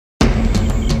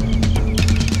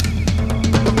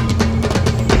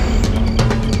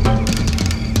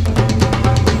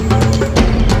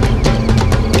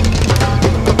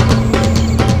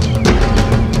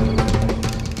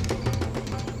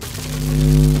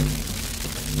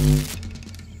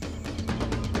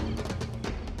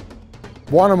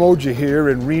Moja here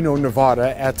in Reno,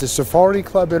 Nevada at the Safari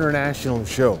Club International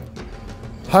show.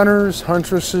 Hunters,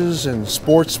 huntresses, and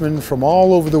sportsmen from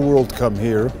all over the world come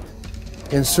here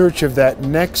in search of that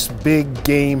next big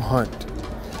game hunt.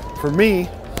 For me,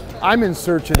 I'm in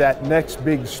search of that next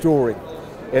big story,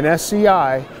 an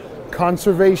SCI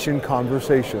Conservation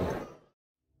Conversation.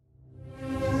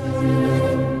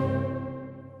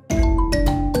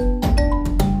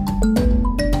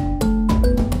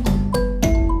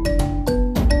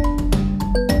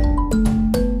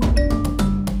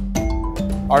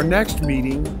 Our next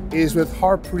meeting is with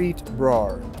Harpreet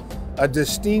Brar, a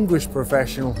distinguished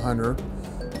professional hunter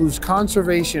whose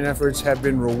conservation efforts have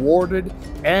been rewarded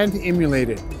and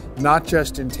emulated, not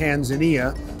just in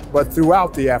Tanzania, but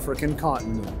throughout the African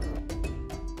continent.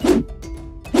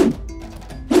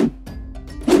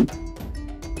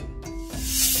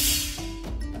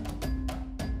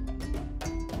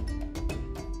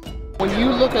 When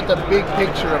you look at the big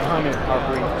picture of hunting,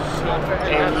 Harpreet,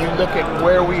 and you look at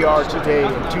where we are today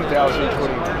in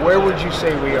 2020, where would you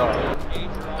say we are?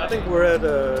 I think we're at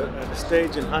a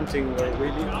stage in hunting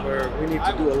where we need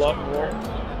to do a lot more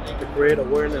to create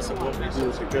awareness of what we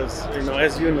do, because, you know,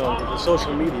 as you know, with the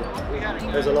social media,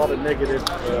 there's a lot of negative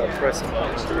press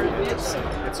about it.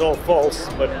 It's all false,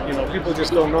 but, you know, people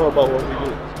just don't know about what we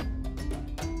do.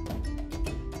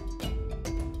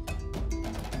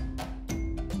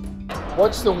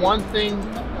 What's the one thing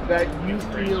that you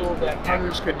feel that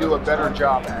hunters could do a better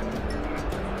job at?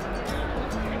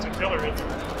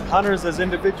 Hunters as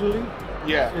individually?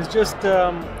 Yeah. It's just,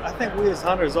 I think we as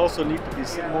hunters also need to be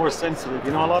more sensitive.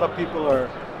 You know, a lot of people are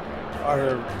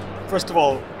first of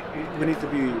all, we need to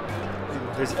be, you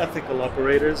know, there's ethical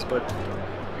operators, but,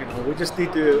 you know, we just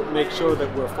need to make sure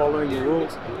that we're following the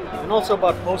rules. And also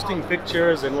about posting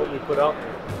pictures and what we put out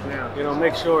there. Yeah. You know,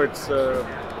 make sure it's,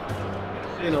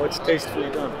 you know, it's tastefully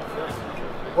done.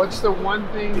 What's the one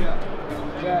thing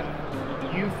that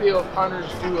you feel hunters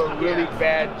do a really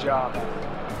bad job at?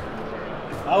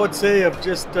 I would say of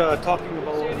just talking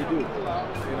about what we do.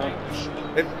 You know,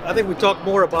 I think we talk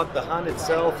more about the hunt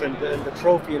itself and the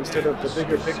trophy instead of the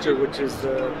bigger picture, which is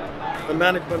the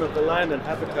management of the land and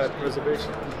habitat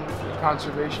preservation.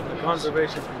 Conservation. The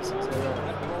conservation pieces.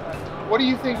 What do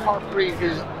you think, Harpreet,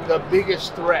 is the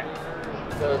biggest threat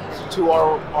to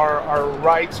our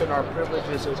rights and our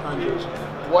privileges as hunters?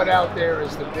 What out there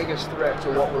is the biggest threat to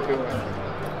what we're doing?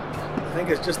 I think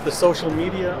it's just the social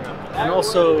media, and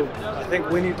also I think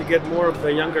we need to get more of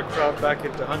the younger crowd back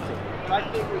into hunting.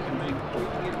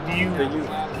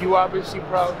 You obviously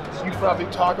probably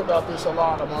talk about this a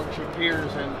lot amongst your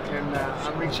peers, and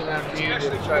I'm reaching out to you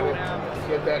to try to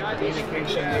get that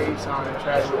communication liaison and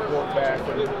try to report back,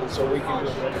 and so we can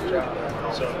do a better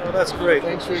job. So that's great.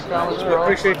 Thanks for your comments, bro. I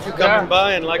appreciate you coming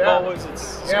by, and like always,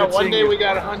 it's good one day you. we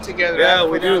got to hunt together. Yeah,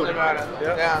 we do.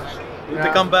 Yeah. You need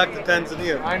to come back to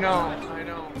Tanzania. I know.